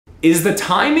Is the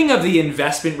timing of the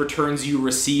investment returns you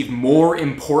receive more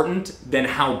important than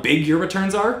how big your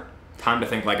returns are? Time to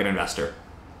think like an investor.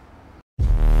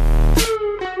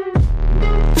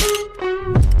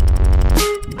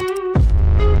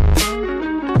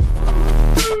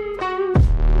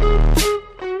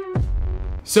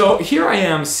 So here I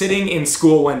am sitting in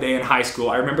school one day in high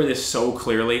school. I remember this so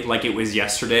clearly, like it was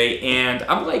yesterday, and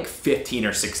I'm like 15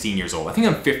 or 16 years old. I think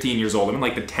I'm 15 years old. I'm in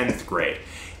like the 10th grade.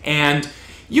 And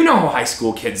you know how high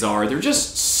school kids are. They're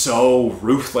just so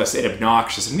ruthless and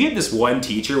obnoxious. And we had this one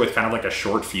teacher with kind of like a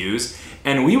short fuse,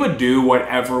 and we would do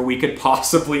whatever we could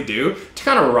possibly do to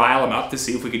kind of rile him up to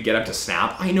see if we could get him to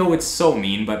snap. I know it's so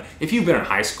mean, but if you've been in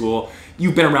high school,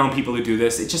 you've been around people who do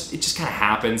this, it just kind of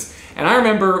happens. And I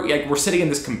remember like we're sitting in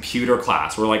this computer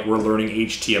class where like we're learning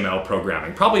HTML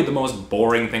programming, probably the most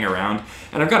boring thing around.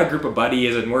 And I've got a group of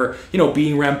buddies and we're,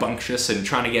 being rambunctious and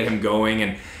trying to get him going.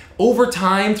 And over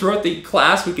time, throughout the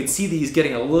class, we could see these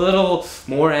getting a little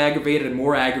more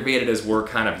aggravated as we're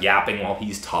kind of yapping while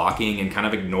he's talking and kind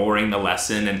of ignoring the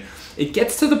lesson. And it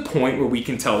gets to the point where we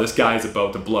can tell this guy's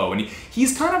about to blow. And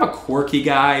he's kind of a quirky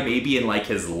guy, maybe in like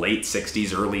his late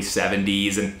 60s, early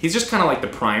 70s. And he's just kind of like the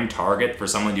prime target for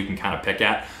someone you can kind of pick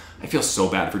at. I feel so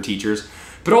bad for teachers.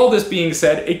 But all this being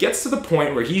said, it gets to the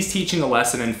point where he's teaching a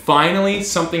lesson and finally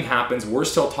something happens, we're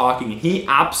still talking, and he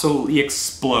absolutely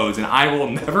explodes. And I will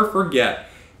never forget,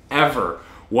 ever,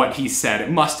 what he said. It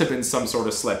must have been some sort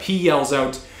of slip. He yells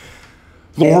out,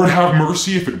 "Lord have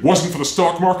mercy, if it wasn't for the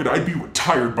stock market, I'd be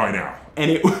retired by now."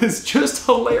 And it was just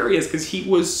hilarious because he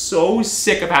was so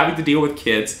sick of having to deal with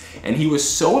kids and he was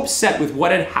so upset with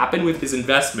what had happened with his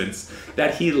investments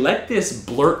that he let this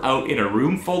blurt out in a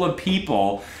room full of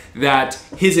people that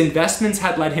his investments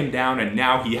had let him down and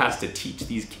now he has to teach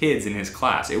these kids in his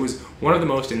class. It was one of the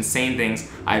most insane things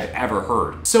I've ever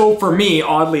heard. So for me,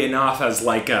 oddly enough, as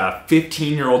like a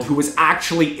 15-year-old who was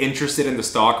actually interested in the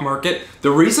stock market,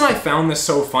 the reason I found this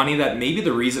so funny, that maybe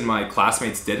the reason my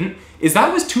classmates didn't, is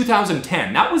that was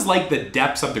 2010. That was like the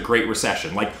depths of the Great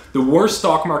Recession. Like the worst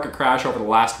stock market crash over the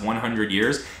last 100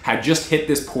 years had just hit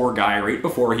this poor guy right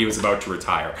before he was about to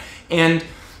retire. And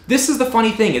this is the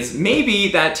funny thing, is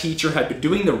maybe that teacher had been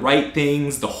doing the right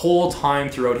things the whole time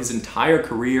throughout his entire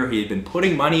career. He had been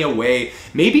putting money away,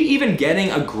 maybe even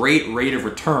getting a great rate of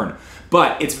return.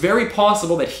 But it's very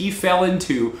possible that he fell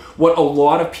into what a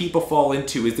lot of people fall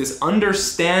into, is this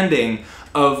understanding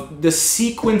of the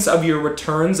sequence of your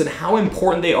returns and how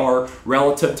important they are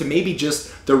relative to maybe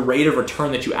just the rate of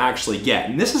return that you actually get.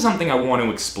 And this is something I want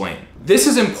to explain. This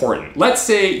is important. Let's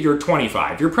say you're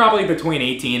 25. You're probably between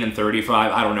 18 and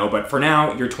 35, I don't know, but for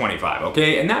now you're 25,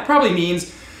 okay? And that probably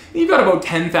means you've got about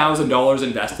 $10,000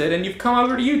 invested and you've come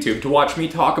over to YouTube to watch me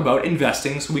talk about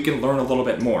investing so we can learn a little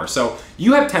bit more. So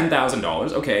you have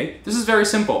 $10,000, okay? This is very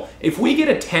simple. If we get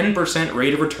a 10%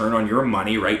 rate of return on your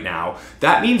money right now,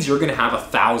 that means you're gonna have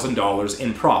 $1,000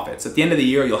 in profits. At the end of the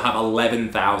year, you'll have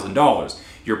 $11,000,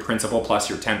 your principal plus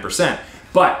your 10%.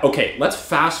 But okay, let's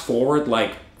fast forward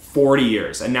like 40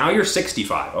 years, and now you're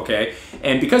 65, okay?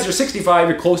 And because you're 65,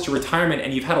 you're close to retirement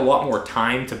and you've had a lot more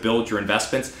time to build your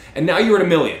investments, and now you're at $1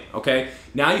 million, okay?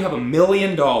 Now you have $1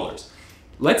 million.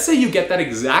 Let's say you get that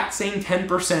exact same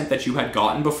 10% that you had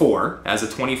gotten before as a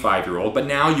 25-year-old, but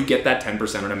now you get that 10%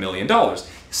 on $1 million.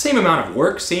 Same amount of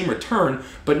work, same return,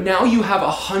 but now you have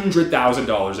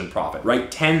 $100,000 in profit, right?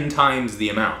 10 times the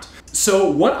amount.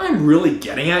 So what I'm really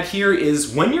getting at here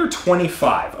is when you're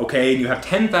 25, okay, and you have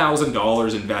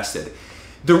 $10,000 invested,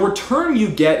 the return you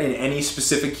get in any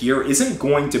specific year isn't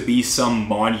going to be some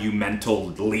monumental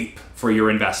leap for your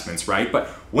investments, right? But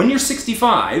when you're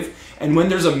 65 and when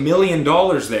there's $1 million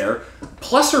there,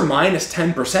 plus or minus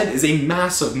 10% is a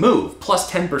massive move.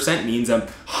 Plus 10% means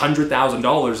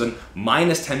 $100,000 and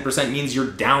minus 10% means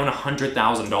you're down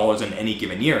 $100,000 in any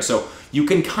given year. So you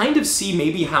can kind of see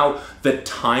maybe how the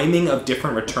timing of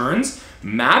different returns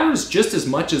matters just as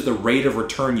much as the rate of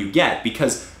return you get,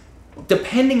 because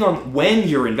depending on when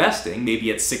you're investing,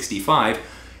 maybe at 65,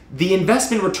 the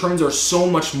investment returns are so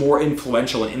much more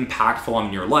influential and impactful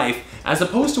on your life, as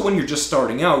opposed to when you're just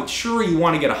starting out. Sure, you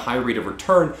want to get a high rate of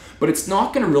return, but it's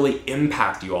not going to really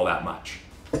impact you all that much.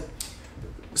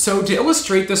 So to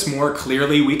illustrate this more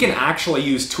clearly, we can actually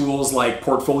use tools like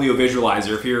Portfolio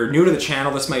Visualizer. If you're new to the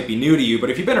channel, this might be new to you, but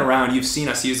if you've been around, you've seen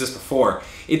us use this before.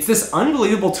 It's this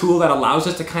unbelievable tool that allows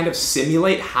us to kind of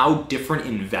simulate how different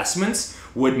investments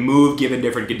would move given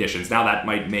different conditions. Now that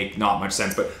might make not much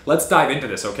sense, but let's dive into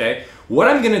this, okay? What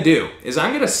I'm gonna do is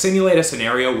I'm gonna simulate a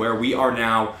scenario where we are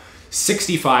now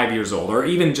 65 years old, or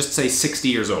even just say 60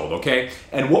 years old, okay?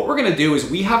 And what we're gonna do is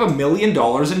we have $1 million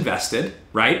invested,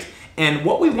 right? And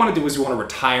what we want to do is we want to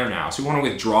retire now. So we want to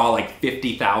withdraw like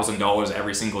 $50,000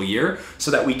 every single year so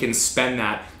that we can spend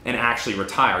that and actually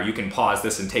retire. You can pause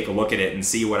this and take a look at it and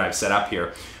see what I've set up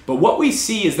here. But what we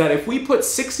see is that if we put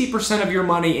 60% of your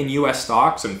money in US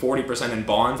stocks and 40% in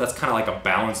bonds, that's kind of like a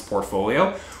balanced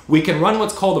portfolio, we can run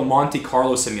what's called a Monte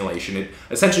Carlo simulation. It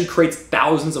essentially creates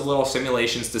thousands of little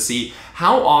simulations to see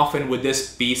how often would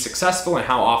this be successful and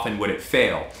how often would it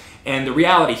fail. And the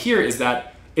reality here is that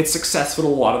it's successful a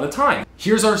lot of the time.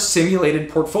 Here's our simulated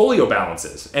portfolio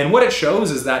balances. And what it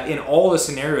shows is that in all the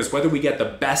scenarios, whether we get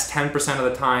the best 10% of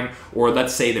the time, or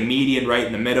let's say the median right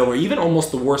in the middle, or even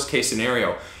almost the worst case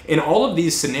scenario, in all of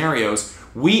these scenarios,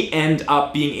 we end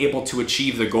up being able to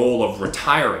achieve the goal of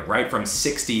retiring, right? From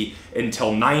 60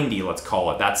 until 90, let's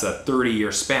call it. That's a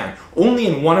 30-year span. Only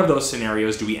in one of those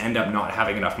scenarios do we end up not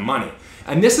having enough money.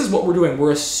 And this is what we're doing.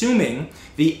 We're assuming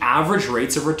the average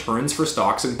rates of returns for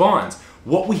stocks and bonds.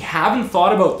 What we haven't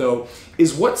thought about though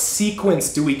is what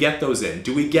sequence do we get those in?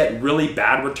 Do we get really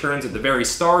bad returns at the very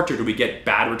start, or do we get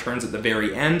bad returns at the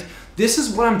very end? This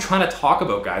is what I'm trying to talk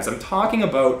about, guys. I'm talking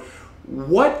about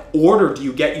what order do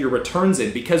you get your returns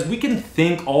in? Because we can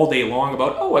think all day long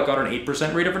about, oh, I got an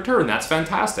 8% rate of return. That's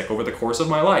fantastic over the course of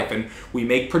my life. And we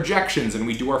make projections and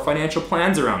we do our financial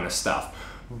plans around this stuff.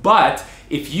 But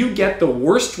if you get the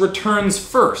worst returns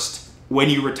first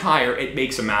when you retire, it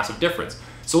makes a massive difference.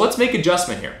 So let's make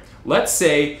adjustment here. Let's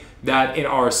say that in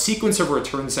our sequence of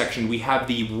return section, we have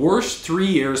the worst 3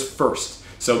 years first.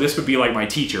 So this would be like my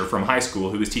teacher from high school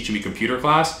who was teaching me computer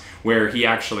class, where he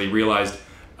actually realized,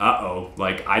 uh-oh,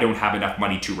 like I don't have enough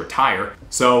money to retire.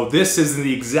 So this is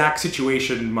the exact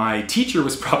situation my teacher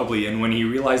was probably in when he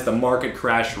realized the market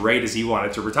crashed right as he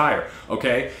wanted to retire,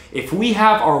 okay? If we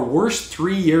have our worst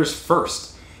 3 years first,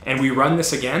 and we run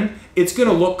this again, it's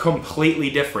gonna look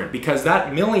completely different because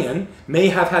that million may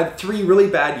have had 3 really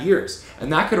bad years,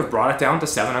 and that could have brought it down to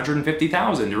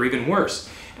 750,000 or even worse.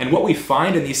 And what we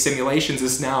find in these simulations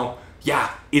is now,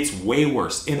 yeah, it's way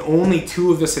worse. In only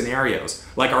 2 of the scenarios,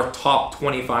 like our top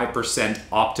 25%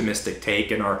 optimistic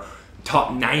take and our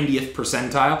top 90th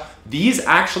percentile, these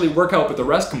actually work out, but the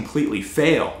rest completely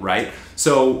fail, right?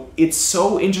 So it's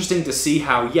so interesting to see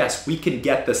how, yes, we can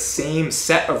get the same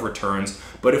set of returns,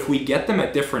 but if we get them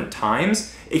at different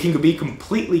times, it can be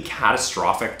completely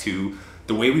catastrophic to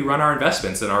the way we run our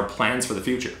investments and our plans for the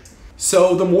future.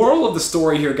 So the moral of the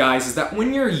story here, guys, is that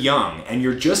when you're young and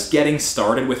you're just getting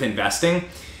started with investing,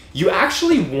 you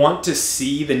actually want to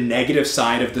see the negative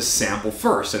side of the sample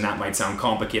first, and that might sound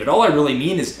complicated. All I really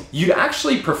mean is you'd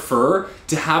actually prefer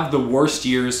to have the worst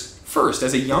years first.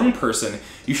 As a young person,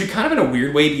 you should kind of in a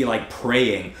weird way be like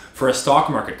praying for a stock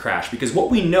market crash, because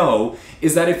what we know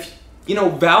is that if, you know,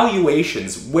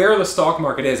 valuations, where the stock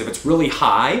market is, if it's really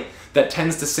high, that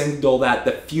tends to signal that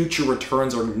the future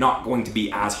returns are not going to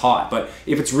be as hot. But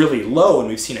if it's really low and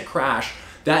we've seen it crash,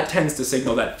 that tends to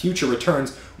signal that future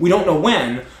returns, we don't know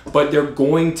when, but they're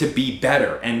going to be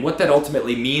better. And what that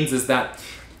ultimately means is that,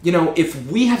 you know,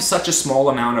 if we have such a small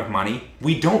amount of money,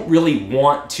 we don't really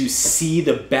want to see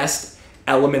the best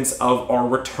elements of our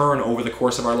return over the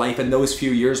course of our life in those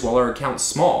few years while our account's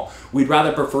small. We'd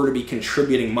rather prefer to be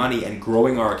contributing money and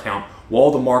growing our account while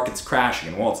the market's crashing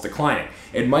and while it's declining.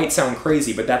 It might sound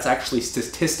crazy, but that's actually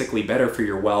statistically better for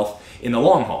your wealth in the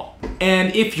long haul.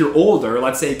 And if you're older,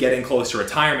 let's say getting close to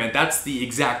retirement, that's the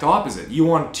exact opposite. You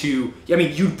want to, I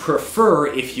mean, you'd prefer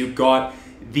if you got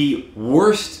the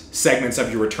worst segments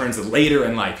of your returns later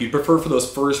in life. You'd prefer for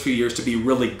those first few years to be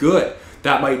really good.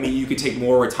 That might mean you could take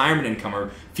more retirement income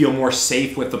or feel more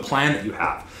safe with the plan that you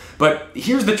have. But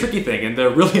here's the tricky thing, and the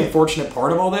really unfortunate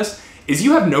part of all this, is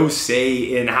you have no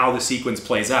say in how the sequence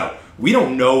plays out. We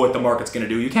don't know what the market's gonna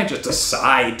do. You can't just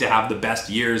decide to have the best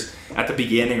years at the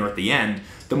beginning or at the end.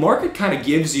 The market kind of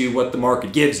gives you what the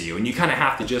market gives you, and you kind of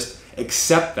have to just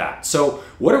accept that. So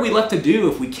what are we left to do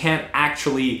if we can't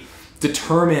actually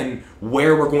determine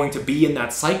where we're going to be in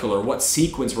that cycle or what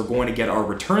sequence we're going to get our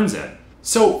returns in?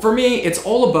 So for me, it's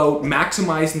all about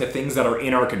maximizing the things that are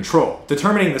in our control.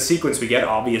 Determining the sequence we get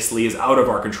obviously is out of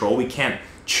our control. We can't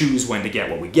choose when to get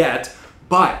what we get.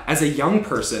 But as a young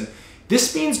person,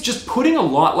 this means just putting a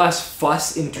lot less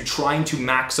fuss into trying to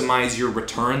maximize your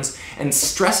returns and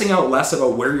stressing out less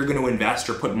about where you're going to invest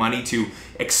or put money to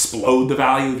explode the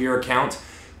value of your account.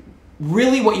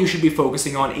 Really what you should be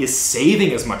focusing on is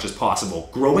saving as much as possible,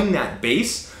 growing that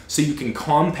base so you can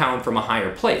compound from a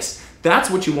higher place.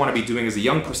 That's what you want to be doing as a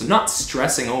young person, not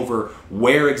stressing over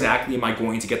where exactly am I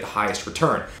going to get the highest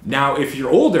return. Now, if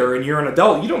you're older and you're an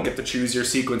adult, you don't get to choose your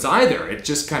sequence either. It's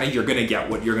just kind of, you're going to get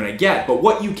what you're going to get. But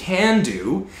what you can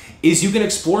do is you can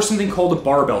explore something called a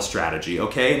barbell strategy,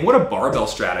 okay? And what a barbell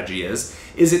strategy is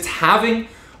it's having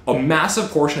a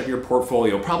massive portion of your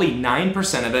portfolio, probably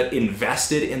 9% of it,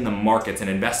 invested in the markets and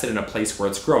invested in a place where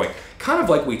it's growing. Kind of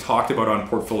like we talked about on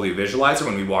Portfolio Visualizer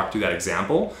when we walked through that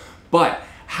example. But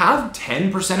have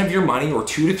 10% of your money or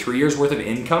 2 to 3 years worth of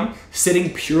income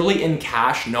sitting purely in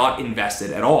cash, not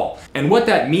invested at all. And what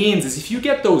that means is if you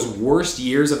get those worst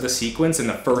years of the sequence in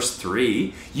the first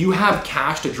 3, you have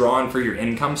cash to draw on for your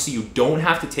income so you don't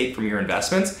have to take from your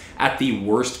investments at the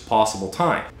worst possible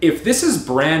time. If this is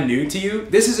brand new to you,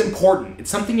 this is important. It's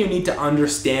something you need to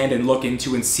understand and look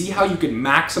into and see how you can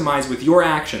maximize with your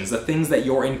actions, the things that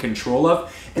you're in control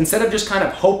of, instead of just kind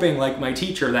of hoping, like my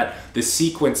teacher, that the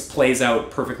sequence plays out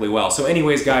perfectly well. So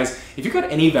anyways, guys, if you got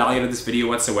any value to this video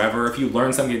whatsoever, if you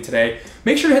learned something today,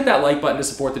 make sure to hit that like button to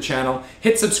support the channel,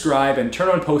 hit subscribe, and turn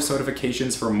on post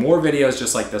notifications for more videos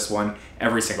just like this one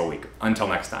every single week. Until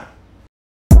next time.